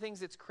fact, one of the things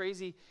that's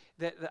crazy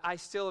that I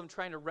still am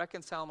trying to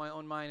reconcile in my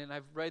own mind, and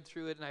I've read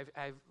through it, and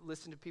I've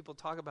listened to people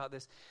talk about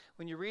this.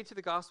 When you read through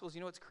the Gospels, you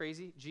know what's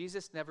crazy?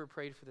 Jesus never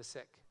prayed for the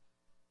sick.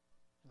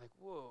 You're like,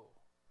 whoa.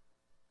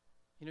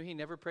 You know he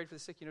never prayed for the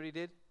sick. You know what he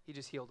did? He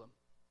just healed them.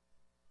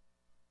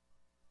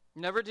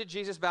 Never did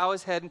Jesus bow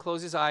his head and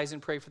close his eyes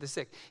and pray for the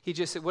sick. He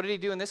just said, what did he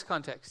do in this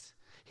context?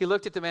 He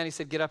looked at the man, he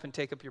said, get up and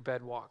take up your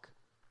bed, walk.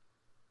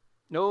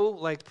 No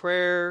like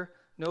prayer,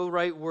 no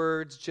right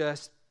words,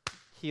 just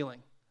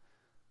healing.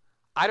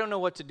 I don't know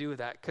what to do with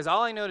that because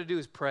all I know to do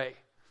is pray.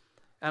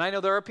 And I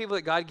know there are people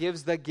that God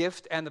gives the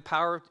gift and the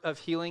power of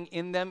healing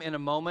in them in a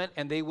moment,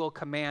 and they will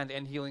command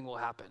and healing will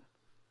happen.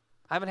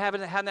 I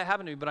haven't had that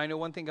happen to me, but I know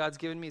one thing God's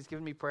given me is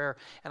given me prayer,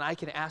 and I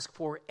can ask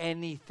for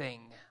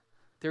anything.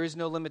 There is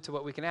no limit to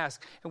what we can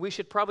ask, and we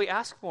should probably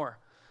ask more.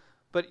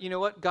 But you know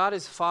what? God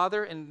is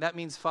Father, and that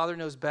means Father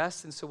knows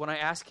best, and so when I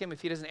ask him,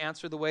 if he doesn't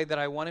answer the way that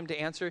I want him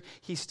to answer,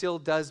 he still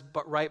does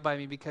right by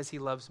me because he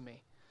loves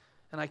me,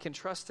 and I can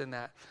trust in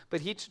that.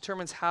 But he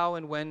determines how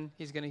and when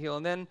he's going to heal.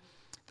 And then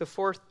the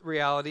fourth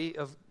reality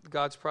of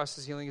God's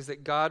process of healing is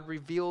that God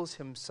reveals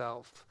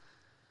himself.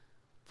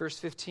 Verse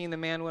 15, the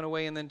man went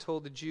away and then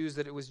told the Jews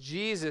that it was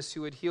Jesus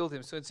who had healed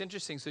him. So it's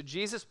interesting. So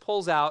Jesus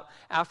pulls out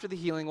after the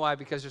healing. Why?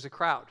 Because there's a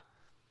crowd.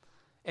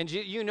 And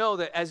you know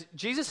that as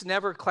Jesus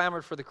never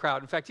clamored for the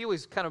crowd. In fact, he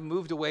always kind of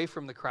moved away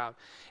from the crowd.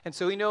 And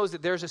so he knows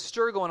that there's a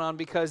stir going on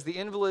because the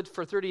invalid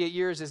for 38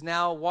 years is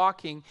now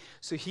walking.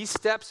 So he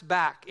steps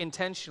back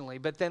intentionally.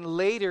 But then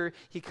later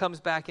he comes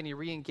back and he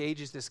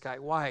re-engages this guy.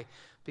 Why?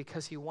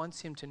 Because he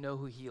wants him to know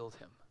who healed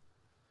him.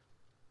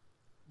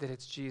 That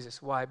it's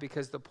Jesus. Why?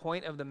 Because the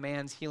point of the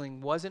man's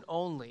healing wasn't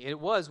only, it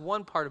was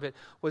one part of it,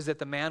 was that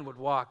the man would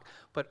walk,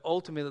 but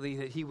ultimately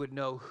that he would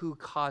know who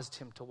caused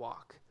him to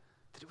walk.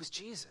 That it was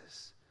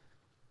Jesus.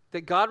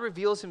 That God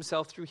reveals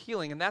himself through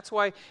healing. And that's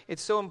why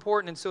it's so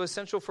important and so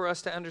essential for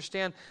us to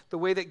understand the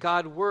way that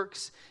God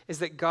works is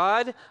that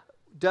God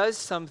does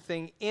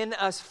something in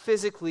us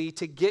physically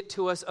to get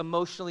to us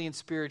emotionally and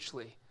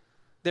spiritually.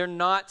 They're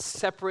not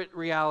separate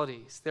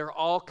realities. They're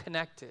all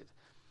connected.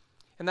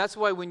 And that's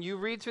why when you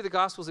read through the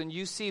Gospels and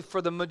you see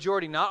for the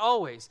majority, not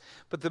always,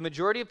 but the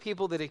majority of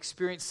people that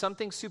experienced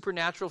something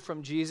supernatural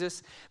from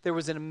Jesus, there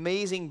was an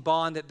amazing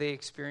bond that they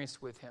experienced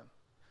with him.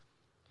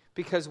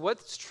 Because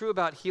what's true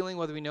about healing,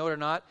 whether we know it or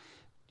not,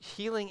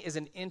 healing is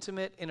an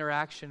intimate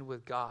interaction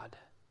with God.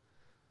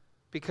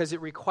 Because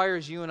it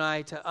requires you and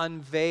I to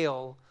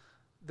unveil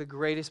the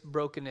greatest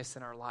brokenness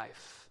in our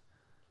life.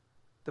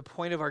 The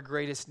point of our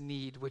greatest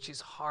need, which is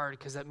hard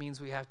because that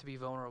means we have to be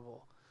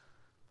vulnerable.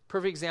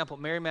 Perfect example,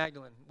 Mary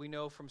Magdalene. We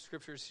know from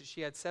scriptures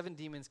she had 7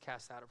 demons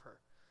cast out of her.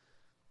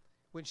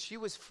 When she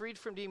was freed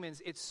from demons,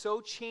 it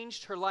so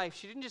changed her life.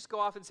 She didn't just go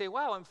off and say,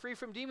 wow, I'm free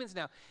from demons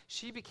now.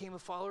 She became a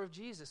follower of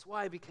Jesus.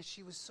 Why? Because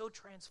she was so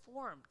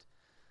transformed.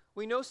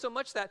 We know so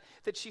much that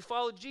she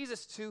followed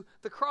Jesus to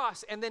the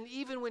cross. And then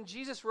even when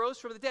Jesus rose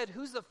from the dead,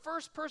 who's the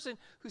first person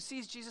who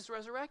sees Jesus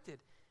resurrected?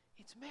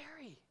 It's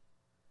Mary.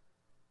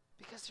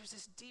 Because there's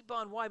this deep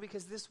bond. Why?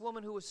 Because this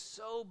woman who was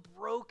so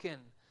broken,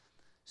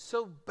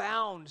 so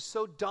bound,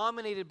 so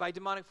dominated by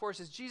demonic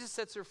forces, Jesus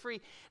sets her free.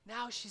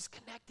 Now she's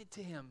connected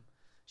to him.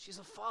 She's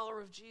a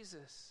follower of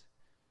Jesus.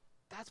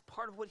 That's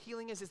part of what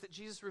healing is that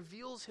Jesus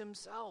reveals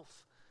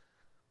himself.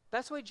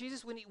 That's why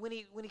Jesus, when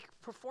he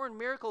performed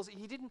miracles,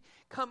 he didn't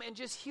come and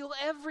just heal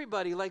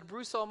everybody like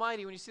Bruce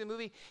Almighty. When you see the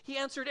movie, he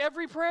answered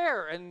every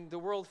prayer and the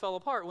world fell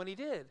apart when he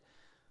did.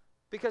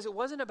 Because it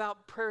wasn't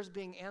about prayers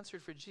being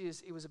answered for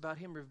Jesus, it was about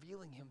him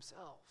revealing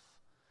himself.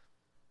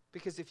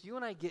 Because if you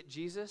and I get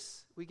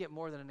Jesus, we get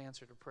more than an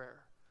answer to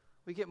prayer.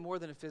 We get more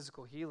than a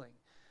physical healing.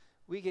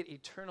 We get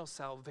eternal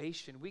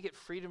salvation. We get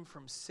freedom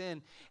from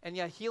sin. And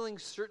yeah, healing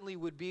certainly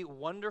would be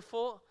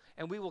wonderful,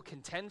 and we will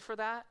contend for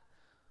that.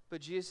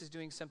 But Jesus is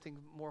doing something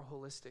more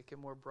holistic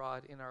and more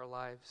broad in our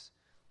lives.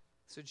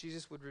 So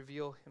Jesus would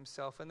reveal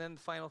himself. And then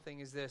the final thing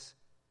is this.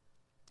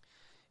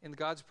 In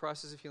God's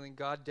process of healing,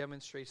 God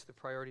demonstrates the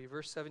priority.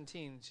 Verse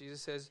 17,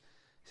 Jesus says,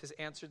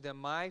 answered them,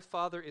 my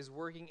Father is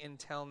working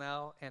until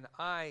now, and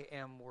I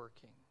am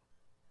working.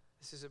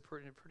 This is a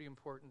pretty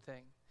important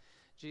thing.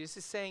 Jesus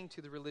is saying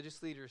to the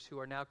religious leaders who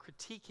are now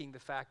critiquing the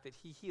fact that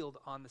he healed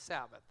on the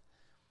Sabbath.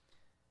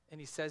 And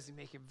he says, he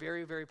make a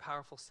very, very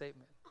powerful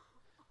statement.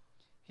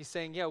 He's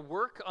saying, yeah,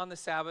 work on the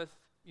Sabbath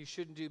you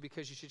shouldn't do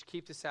because you should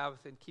keep the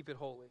Sabbath and keep it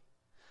holy.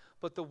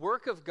 But the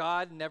work of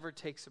God never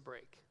takes a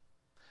break.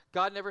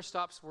 God never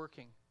stops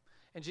working.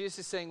 And Jesus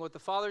is saying, what the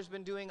Father's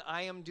been doing,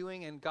 I am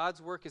doing, and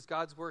God's work is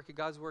God's work, and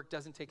God's work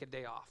doesn't take a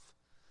day off.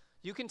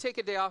 You can take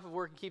a day off of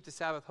work and keep the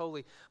Sabbath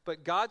holy,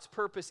 but God's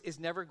purpose is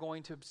never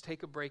going to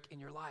take a break in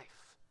your life.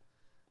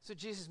 So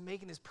Jesus is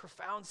making this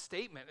profound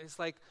statement. It's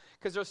like,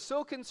 because they're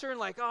so concerned,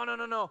 like, oh,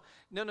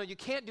 no, you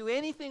can't do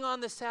anything on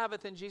the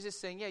Sabbath. And Jesus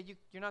is saying, yeah,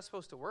 you're not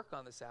supposed to work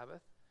on the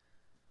Sabbath,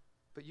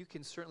 but you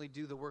can certainly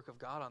do the work of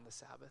God on the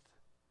Sabbath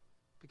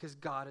because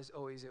God is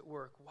always at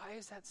work. Why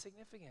is that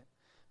significant?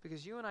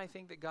 Because you and I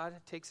think that God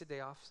takes a day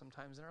off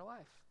sometimes in our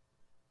life.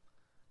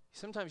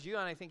 Sometimes you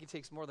and I think he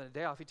takes more than a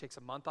day off. He takes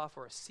a month off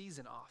or a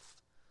season off.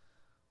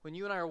 When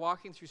you and I are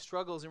walking through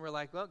struggles and we're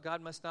like, well,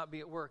 God must not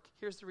be at work.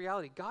 Here's the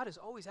reality. God is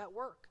always at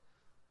work.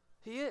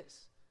 He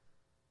is.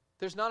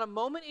 There's not a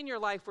moment in your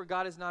life where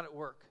God is not at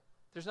work.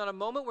 There's not a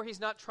moment where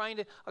he's not trying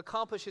to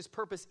accomplish his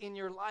purpose in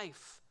your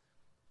life.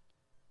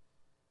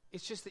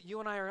 It's just that you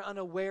and I are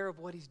unaware of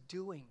what he's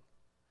doing.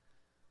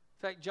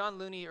 In fact, John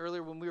Looney,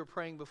 earlier when we were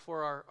praying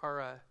before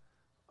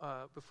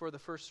before the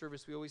first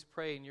service, we always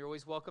pray, and you're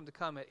always welcome to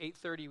come. At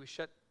 8:30,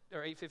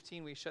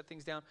 8:15, we shut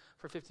things down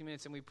for 15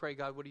 minutes, and we pray,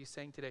 God, what are you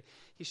saying today?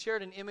 He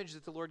shared an image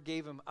that the Lord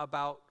gave him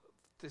about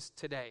this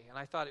today, and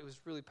I thought it was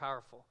really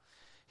powerful.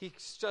 He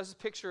does a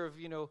picture of,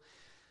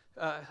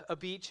 a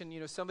beach,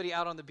 and, somebody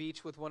out on the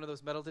beach with one of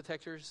those metal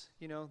detectors,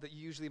 that you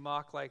usually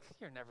mock, like,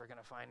 you're never going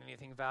to find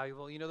anything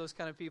valuable. You know those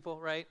kind of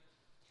people, right?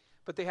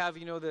 But they have,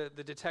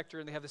 the detector,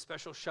 and they have the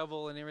special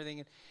shovel and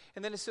everything.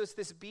 And then it's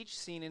this beach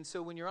scene. And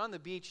so when you're on the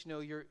beach,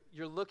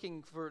 you're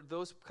looking for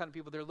those kind of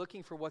people. They're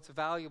looking for what's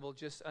valuable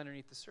just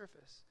underneath the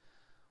surface.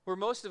 Where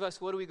most of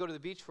us, what do we go to the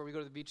beach for? We go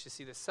to the beach to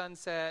see the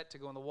sunset, to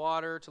go in the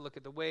water, to look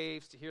at the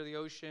waves, to hear the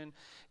ocean,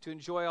 to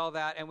enjoy all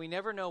that. And we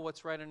never know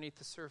what's right underneath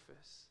the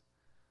surface.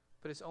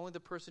 But it's only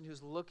the person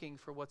who's looking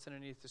for what's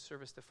underneath the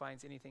surface that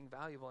finds anything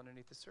valuable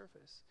underneath the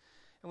surface.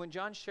 And when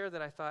John shared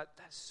that, I thought,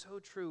 that's so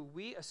true.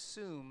 We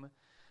assume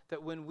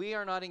that when we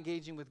are not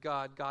engaging with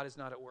God, God is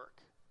not at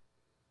work.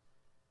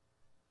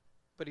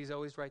 But he's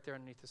always right there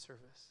underneath the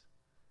surface.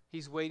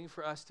 He's waiting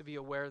for us to be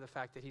aware of the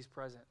fact that he's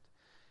present.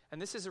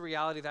 And this is a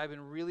reality that I've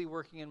been really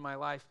working in my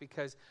life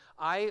because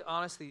I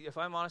honestly, if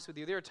I'm honest with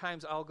you, there are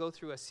times I'll go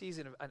through a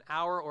season of an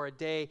hour or a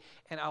day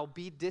and I'll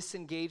be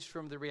disengaged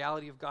from the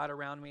reality of God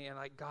around me and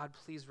like, God,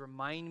 please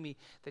remind me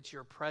that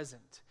you're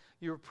present.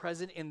 You're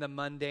present in the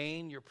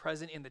mundane. You're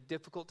present in the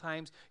difficult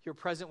times. You're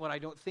present when I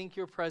don't think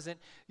you're present.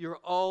 You're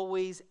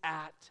always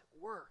at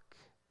work.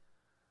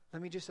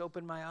 Let me just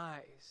open my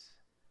eyes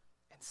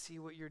and see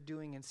what you're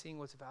doing and seeing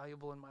what's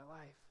valuable in my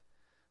life.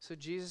 So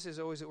Jesus is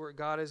always at work.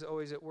 God is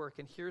always at work.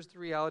 And here's the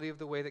reality of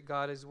the way that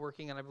God is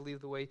working, and I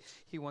believe the way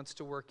he wants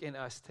to work in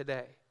us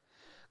today.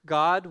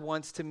 God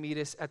wants to meet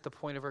us at the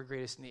point of our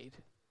greatest need.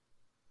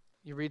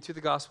 You read through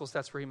the Gospels,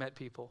 that's where he met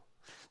people.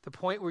 The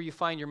point where you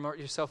find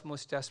yourself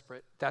most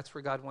desperate, that's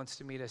where God wants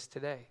to meet us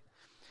today.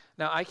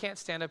 Now, I can't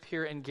stand up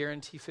here and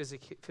guarantee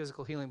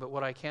physical healing, but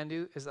what I can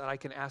do is that I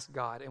can ask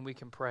God, and we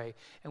can pray,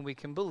 and we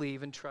can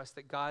believe and trust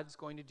that God's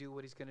going to do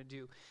what he's going to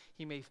do.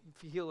 He may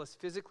heal us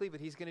physically, but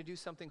he's going to do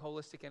something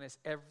holistic in us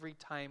every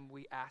time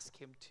we ask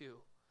him to.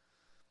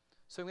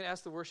 So I'm going to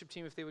ask the worship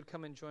team if they would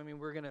come and join me.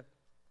 We're going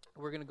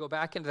to go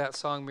back into that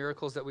song,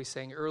 Miracles, that we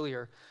sang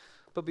earlier.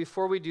 But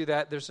before we do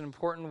that, there's an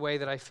important way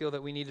that I feel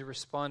that we need to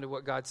respond to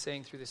what God's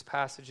saying through this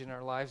passage in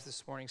our lives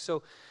this morning.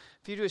 So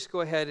if you just go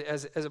ahead,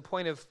 as a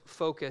point of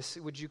focus,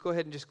 would you go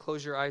ahead and just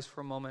close your eyes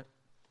for a moment?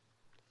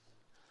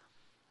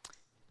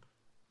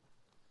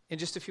 In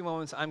just a few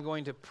moments, I'm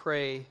going to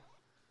pray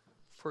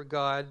for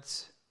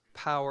God's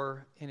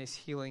power and his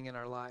healing in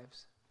our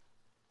lives.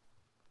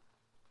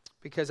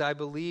 Because I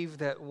believe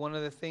that one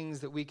of the things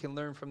that we can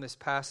learn from this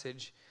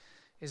passage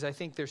is I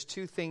think there's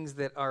two things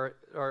that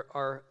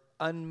are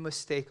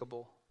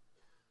unmistakable.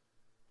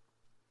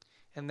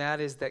 And that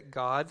is that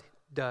God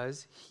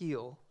does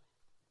heal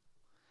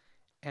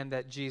and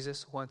that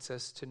Jesus wants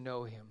us to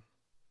know him.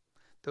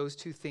 Those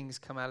two things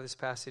come out of this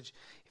passage.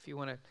 If you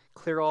want to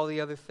clear all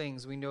the other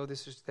things, we know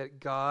this is that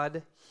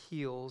God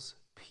heals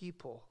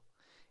people.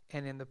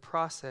 And in the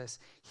process,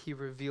 he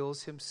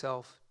reveals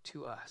himself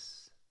to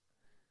us.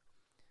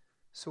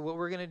 So what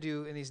we're going to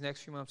do in these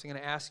next few months, I'm going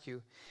to ask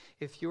you,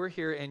 if you are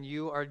here and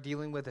you are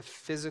dealing with a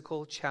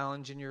physical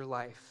challenge in your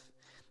life,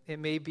 it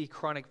may be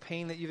chronic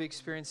pain that you're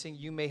experiencing.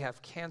 You may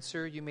have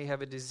cancer. You may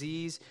have a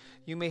disease.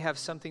 You may have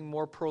something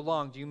more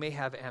prolonged. You may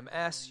have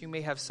MS. You may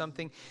have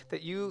something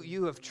that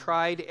you have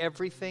tried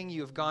everything.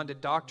 You have gone to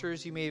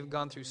doctors. You may have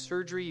gone through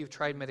surgery. You've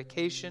tried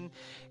medication.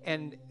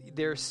 And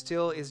there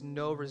still is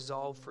no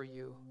resolve for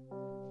you.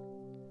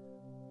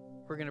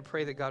 We're going to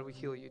pray that God will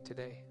heal you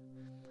today.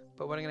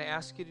 But what I'm going to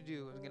ask you to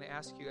do, I'm going to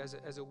ask you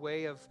as a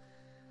way of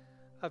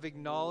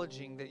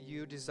acknowledging that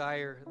you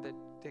desire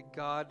that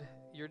God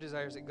your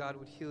desire is that God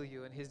would heal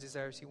you, and his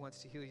desire is he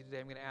wants to heal you today.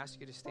 I'm going to ask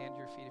you to stand to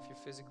your feet if you're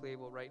physically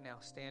able right now.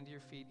 Stand to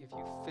your feet if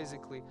you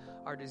physically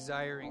are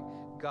desiring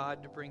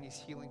God to bring his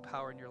healing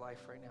power in your life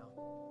right now.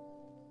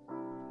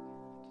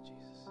 Thank you,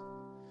 Jesus.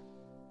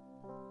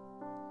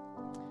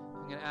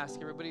 I'm going to ask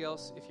everybody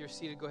else, if you're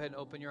seated, go ahead and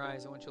open your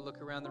eyes. I want you to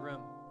look around the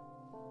room.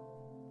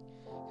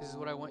 This is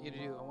what I want you to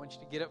do. I want you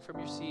to get up from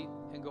your seat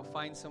and go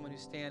find someone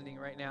who's standing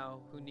right now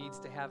who needs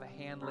to have a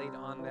hand laid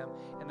on them,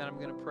 and then I'm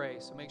going to pray.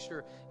 So make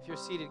sure, if you're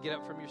seated, get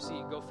up from your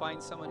seat. Go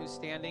find someone who's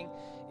standing.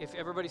 If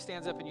everybody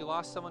stands up and you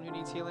lost someone who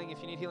needs healing,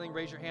 if you need healing,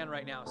 raise your hand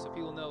right now so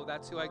people know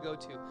that's who I go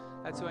to.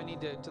 That's who I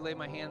need to lay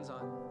my hands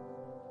on.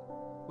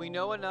 We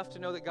know enough to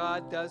know that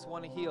God does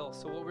want to heal.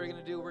 So what we're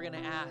going to do, we're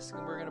going to ask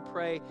and we're going to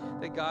pray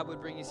that God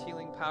would bring his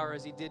healing power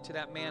as he did to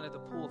that man at the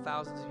pool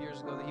thousands of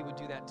years ago, that he would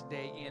do that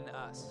today in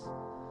us.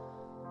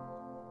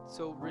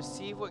 So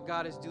receive what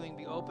God is doing.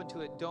 Be open to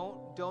it.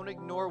 Don't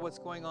ignore what's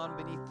going on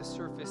beneath the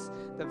surface,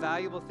 the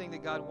valuable thing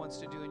that God wants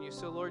to do in you.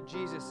 So Lord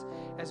Jesus,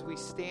 as we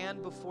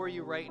stand before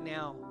you right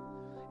now,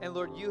 and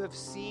Lord, you have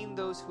seen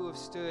those who have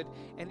stood,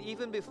 and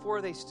even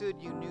before they stood,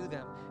 you knew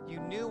them. You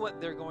knew what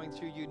they're going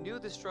through. You knew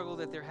the struggle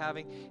that they're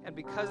having, and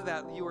because of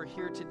that, you are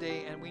here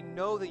today, and we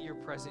know that you're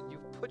present.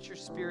 You've put your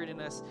spirit in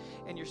us,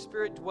 and your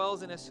spirit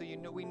dwells in us, so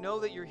we know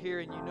that you're here,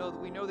 and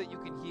we know that you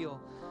can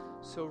heal.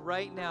 So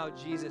right now,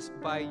 Jesus,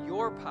 by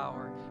your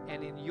power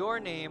and in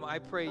your name, I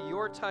pray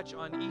your touch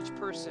on each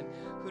person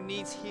who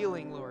needs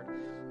healing, Lord.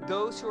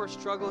 Those who are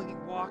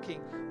struggling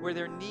walking, where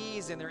their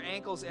knees and their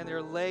ankles and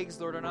their legs,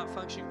 Lord, are not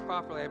functioning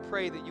properly, I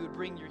pray that you would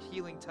bring your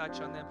healing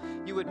touch on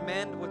them. You would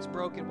mend what's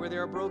broken. Where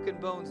there are broken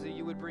bones, that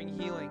you would bring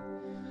healing.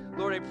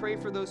 Lord, I pray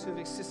for those who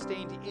have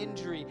sustained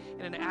injury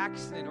in an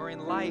accident or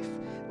in life,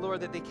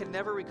 Lord, that they can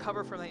never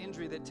recover from that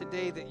injury, that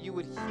today that you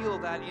would heal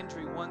that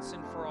injury once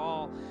and for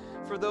all.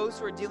 For those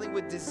who are dealing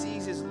with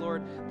diseases,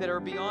 Lord, that are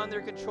beyond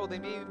their control, they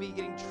may even be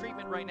getting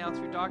treatment right now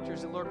through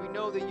doctors. And Lord, we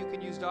know that you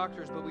can use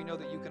doctors, but we know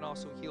that you can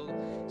also heal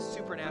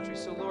supernaturally.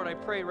 So Lord, I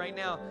pray right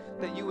now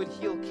that you would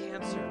heal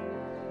cancer,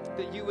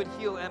 that you would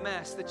heal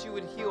MS, that you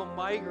would heal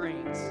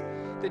migraines,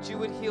 that you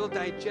would heal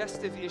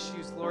digestive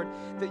issues, Lord,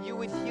 that you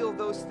would heal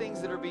those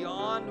things that are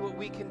beyond what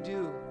we can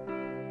do.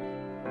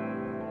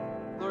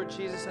 Lord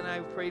Jesus, and I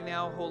pray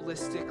now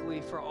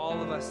holistically for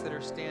all of us that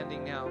are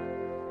standing now,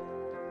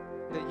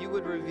 that you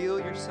would reveal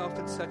yourself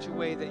in such a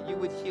way that you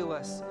would heal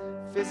us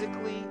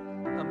physically,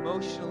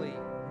 emotionally,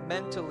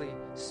 mentally,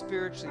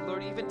 spiritually.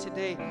 Lord, even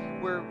today,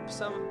 where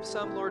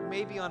some, Lord,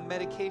 may be on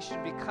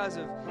medication because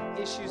of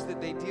issues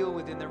that they deal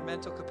with in their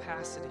mental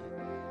capacity,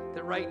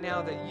 that right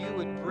now that you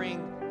would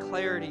bring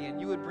clarity and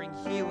you would bring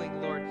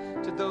healing,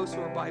 Lord, to those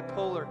who are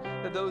bipolar,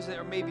 that those that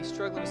are maybe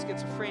struggling with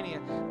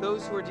schizophrenia,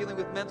 those who are dealing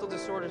with mental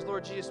disorders.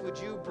 Lord Jesus, would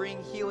you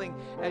bring healing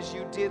as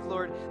you did,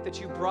 Lord, that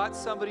you brought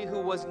somebody who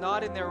was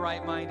not in their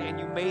right mind and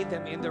you made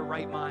them in their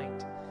right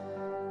mind.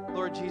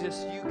 Lord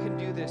Jesus, you can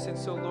do this. And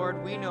so,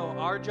 Lord, we know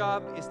our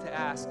job is to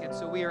ask. And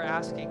so we are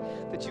asking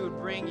that you would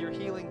bring your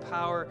healing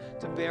power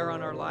to bear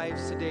on our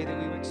lives today,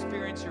 that we would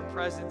experience your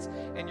presence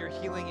and your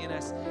healing in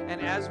us.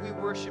 And as we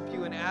worship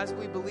you and as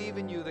we believe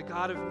in you, the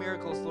God of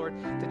miracles, Lord,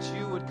 that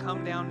you would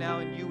come down now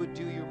and you would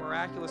do your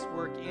miraculous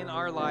work in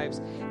our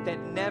lives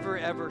that never,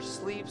 ever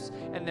sleeps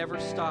and never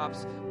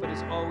stops, but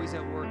is always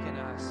at work in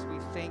us. We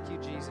thank you,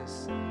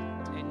 Jesus.